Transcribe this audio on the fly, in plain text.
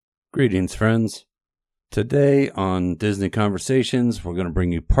Greetings, friends. Today on Disney Conversations, we're going to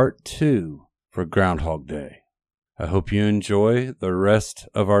bring you part 2 for Groundhog Day. I hope you enjoy the rest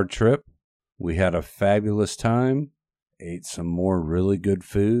of our trip. We had a fabulous time, ate some more really good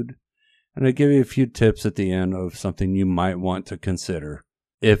food, and I'll give you a few tips at the end of something you might want to consider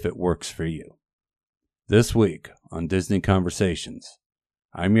if it works for you. This week on Disney Conversations,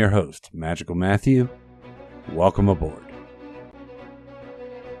 I'm your host, Magical Matthew. Welcome aboard.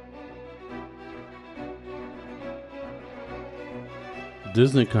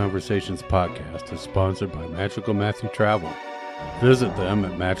 Disney Conversations podcast is sponsored by Magical Matthew Travel. Visit them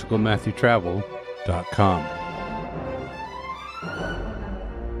at magicalmatthewtravel.com.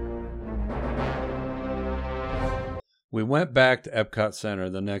 We went back to Epcot Center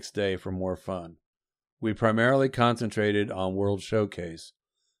the next day for more fun. We primarily concentrated on World Showcase,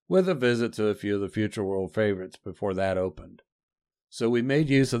 with a visit to a few of the Future World favorites before that opened. So we made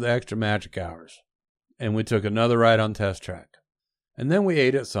use of the extra magic hours, and we took another ride on Test Track. And then we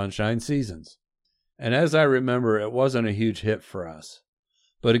ate at Sunshine Seasons. And as I remember, it wasn't a huge hit for us,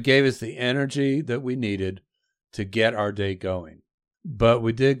 but it gave us the energy that we needed to get our day going. But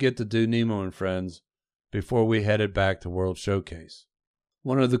we did get to do Nemo and Friends before we headed back to World Showcase.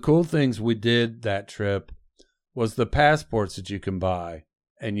 One of the cool things we did that trip was the passports that you can buy,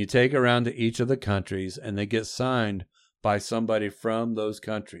 and you take around to each of the countries, and they get signed by somebody from those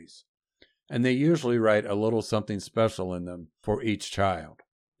countries. And they usually write a little something special in them for each child.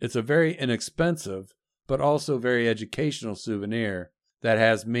 It's a very inexpensive, but also very educational souvenir that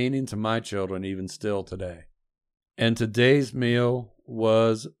has meaning to my children even still today. And today's meal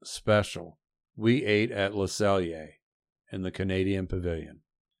was special. We ate at Le Cellier in the Canadian Pavilion.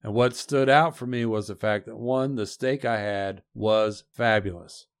 And what stood out for me was the fact that, one, the steak I had was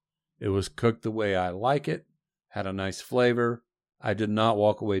fabulous. It was cooked the way I like it, had a nice flavor. I did not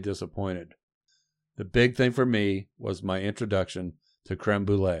walk away disappointed. The big thing for me was my introduction to creme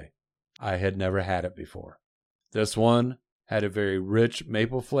brulee. I had never had it before. This one had a very rich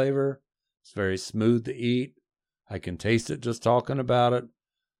maple flavor. It's very smooth to eat. I can taste it just talking about it.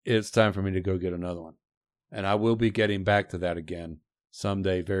 It's time for me to go get another one. And I will be getting back to that again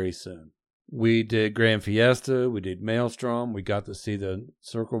someday very soon. We did Grand Fiesta. We did Maelstrom. We got to see the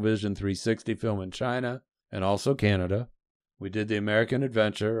Circle Vision 360 film in China and also Canada. We did the American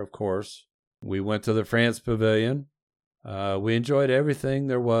Adventure, of course. We went to the France Pavilion. We enjoyed everything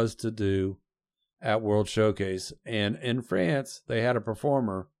there was to do at World Showcase. And in France, they had a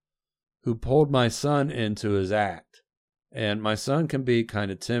performer who pulled my son into his act. And my son can be kind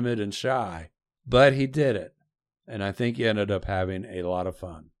of timid and shy, but he did it. And I think he ended up having a lot of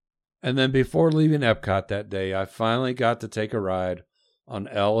fun. And then before leaving Epcot that day, I finally got to take a ride on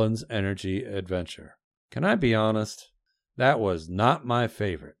Ellen's Energy Adventure. Can I be honest? That was not my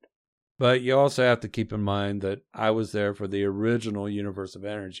favorite. But you also have to keep in mind that I was there for the original Universe of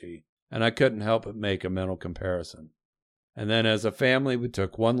Energy, and I couldn't help but make a mental comparison. And then as a family, we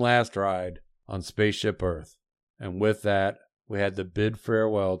took one last ride on Spaceship Earth. And with that, we had to bid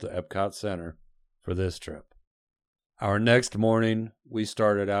farewell to Epcot Center for this trip. Our next morning, we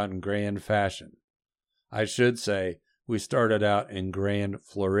started out in grand fashion. I should say, we started out in grand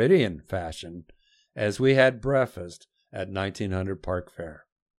Floridian fashion, as we had breakfast at 1900 Park Fair.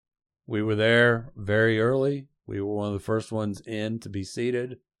 We were there very early. We were one of the first ones in to be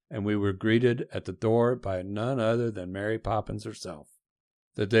seated, and we were greeted at the door by none other than Mary Poppins herself.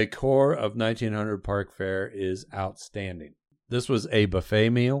 The decor of 1900 Park Fair is outstanding. This was a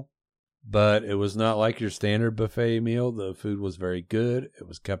buffet meal, but it was not like your standard buffet meal. The food was very good. It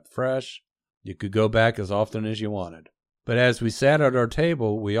was kept fresh. You could go back as often as you wanted. But as we sat at our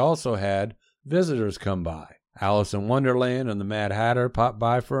table, we also had visitors come by. Alice in Wonderland and the Mad Hatter popped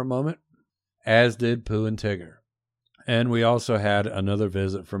by for a moment, as did Pooh and Tigger. And we also had another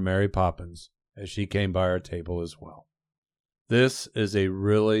visit from Mary Poppins, as she came by our table as well. This is a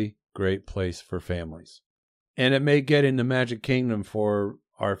really great place for families. And it made getting to Magic Kingdom for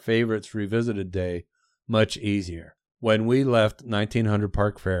our favorites revisited day much easier. When we left 1900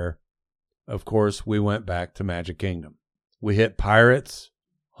 Park Fair, of course, we went back to Magic Kingdom. We hit Pirates,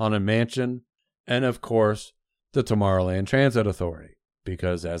 Haunted Mansion, and of course, the Tomorrowland Transit Authority,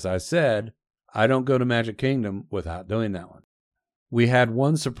 because as I said, I don't go to Magic Kingdom without doing that one. We had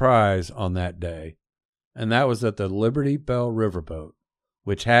one surprise on that day, and that was that the Liberty Bell Riverboat,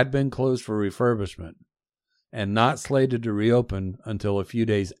 which had been closed for refurbishment and not slated to reopen until a few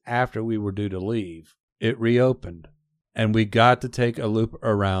days after we were due to leave, it reopened, and we got to take a loop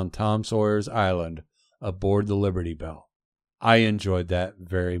around Tom Sawyer's Island aboard the Liberty Bell. I enjoyed that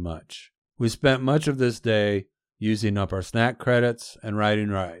very much. We spent much of this day using up our snack credits and riding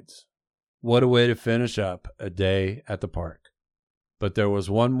rides. What a way to finish up a day at the park. But there was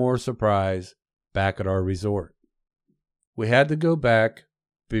one more surprise back at our resort. We had to go back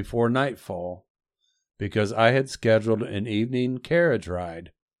before nightfall because I had scheduled an evening carriage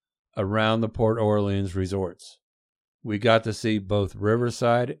ride around the Port Orleans resorts. We got to see both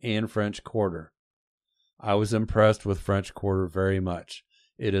Riverside and French Quarter. I was impressed with French Quarter very much.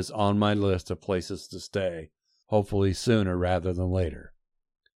 It is on my list of places to stay, hopefully sooner rather than later.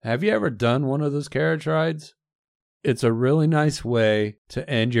 Have you ever done one of those carriage rides? It's a really nice way to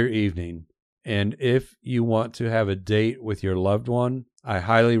end your evening, and if you want to have a date with your loved one, I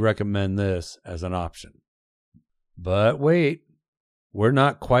highly recommend this as an option. But wait, we're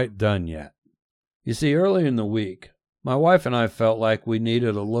not quite done yet. You see, early in the week, my wife and I felt like we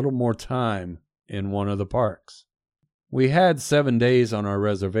needed a little more time in one of the parks. We had 7 days on our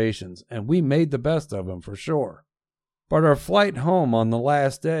reservations, and we made the best of them for sure. But our flight home on the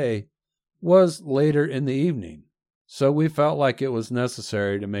last day was later in the evening, so we felt like it was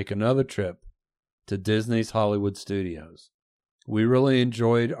necessary to make another trip to Disney's Hollywood Studios. We really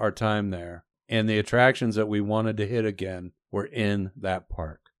enjoyed our time there, and the attractions that we wanted to hit again were in that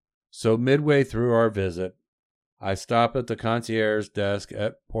park. So midway through our visit, I stopped at the concierge desk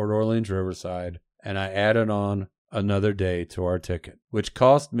at Port Orleans Riverside, and I added on another day to our ticket, which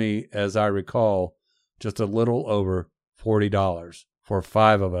cost me, as I recall, just a little over $40 for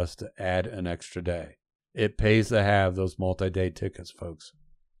 5 of us to add an extra day. It pays to have those multi-day tickets, folks.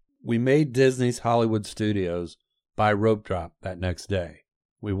 We made Disney's Hollywood Studios by rope drop that next day.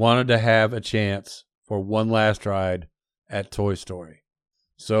 We wanted to have a chance for one last ride at Toy Story.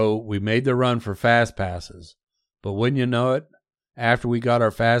 So we made the run for Fast Passes. But wouldn't you know it, after we got our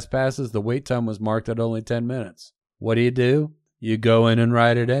Fast Passes, the wait time was marked at only 10 minutes. What do? You go in and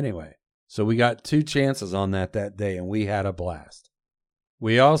ride it anyway. So we got 2 chances on that day, and we had a blast.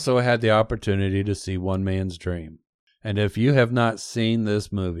 We also had the opportunity to see One Man's Dream. And if you have not seen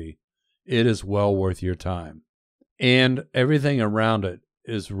this movie, it is well worth your time. And everything around it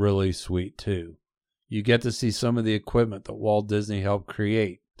is really sweet too. You get to see some of the equipment that Walt Disney helped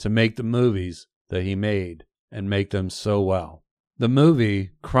create to make the movies that he made and make them so well. The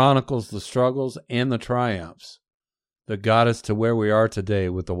movie chronicles the struggles and the triumphs that got us to where we are today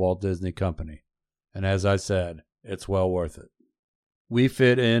with the Walt Disney Company. And as I said, it's well worth it. We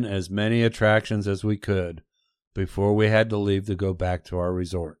fit in as many attractions as we could before we had to leave to go back to our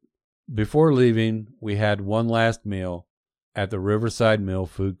resort. Before leaving, we had one last meal at the Riverside Mill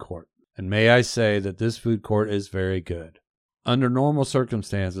Food Court. And may I say that this food court is very good. Under normal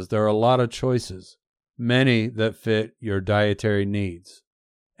circumstances, there are a lot of choices, many that fit your dietary needs.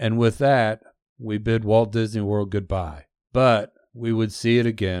 And with that, we bid Walt Disney World goodbye. But we would see it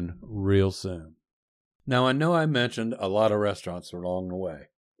again real soon. Now, I know I mentioned a lot of restaurants along the way.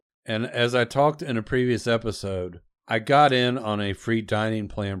 And as I talked in a previous episode, I got in on a free dining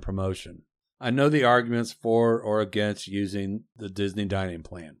plan promotion. I know the arguments for or against using the Disney dining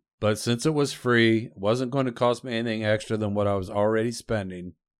plan. But since it was free, it wasn't going to cost me anything extra than what I was already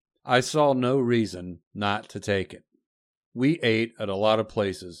spending, I saw no reason not to take it. We ate at a lot of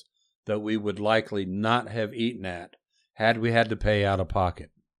places that we would likely not have eaten at had we had to pay out of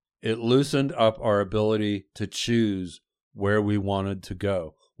pocket. It loosened up our ability to choose where we wanted to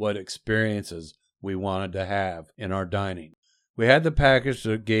go, what experiences we wanted to have in our dining. We had the package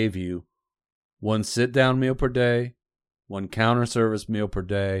that gave you 1 sit-down meal per day, 1 counter service meal per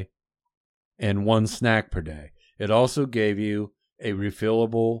day, and 1 snack per day. It also gave you a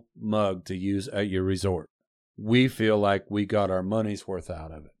refillable mug to use at your resort. We feel like we got our money's worth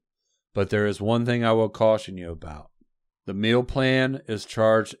out of it. But there is one thing I will caution you about. The meal plan is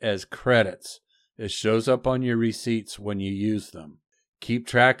charged as credits. It shows up on your receipts when you use them. Keep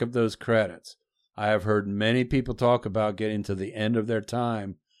track of those credits. I have heard many people talk about getting to the end of their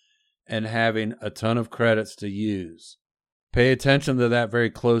time and having a ton of credits to use. Pay attention to that very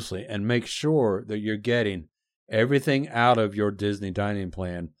closely and make sure that you're getting everything out of your Disney dining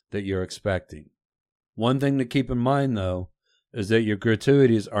plan that you're expecting. One thing to keep in mind, though, is that your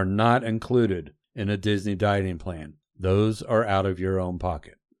gratuities are not included in a Disney dining plan. Those are out of your own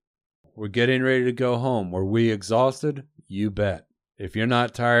pocket. We're getting ready to go home. Were we exhausted? You bet. If you're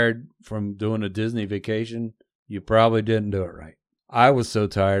not tired from doing a Disney vacation, you probably didn't do it right. I was so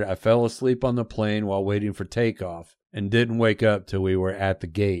tired I fell asleep on the plane while waiting for takeoff and didn't wake up till we were at the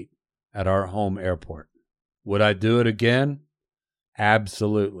gate at our home airport. Would I do it again?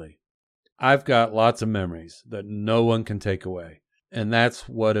 Absolutely. I've got lots of memories that no one can take away, and that's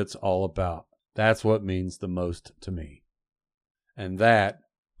what it's all about. That's what means the most to me. And that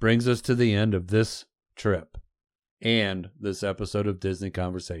brings us to the end of this trip. and this episode of Disney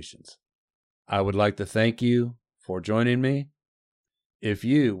Conversations. I would like to thank you for joining me. If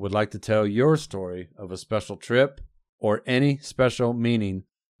you would like to tell your story of a special trip or any special meaning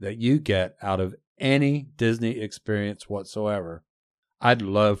that you get out of any Disney experience whatsoever, I'd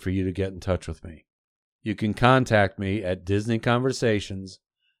love for you to get in touch with me. You can contact me at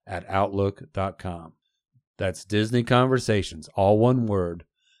disneyconversations@outlook.com. That's Disney Conversations, all one word,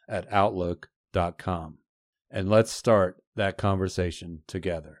 at outlook.com. And let's start that conversation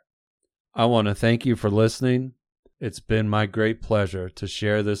together. I want to thank you for listening. It's been my great pleasure to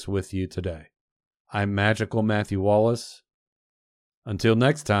share this with you today. I'm Magical Matthew Wallace. Until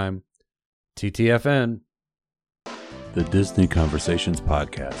next time, TTFN. The Disney Conversations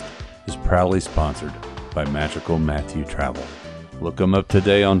podcast is proudly sponsored by Magical Matthew Travel. Look them up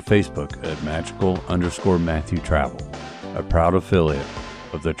today on Facebook at Magical_Matthew Travel, a proud affiliate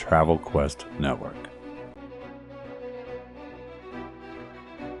of the Travel Quest Network.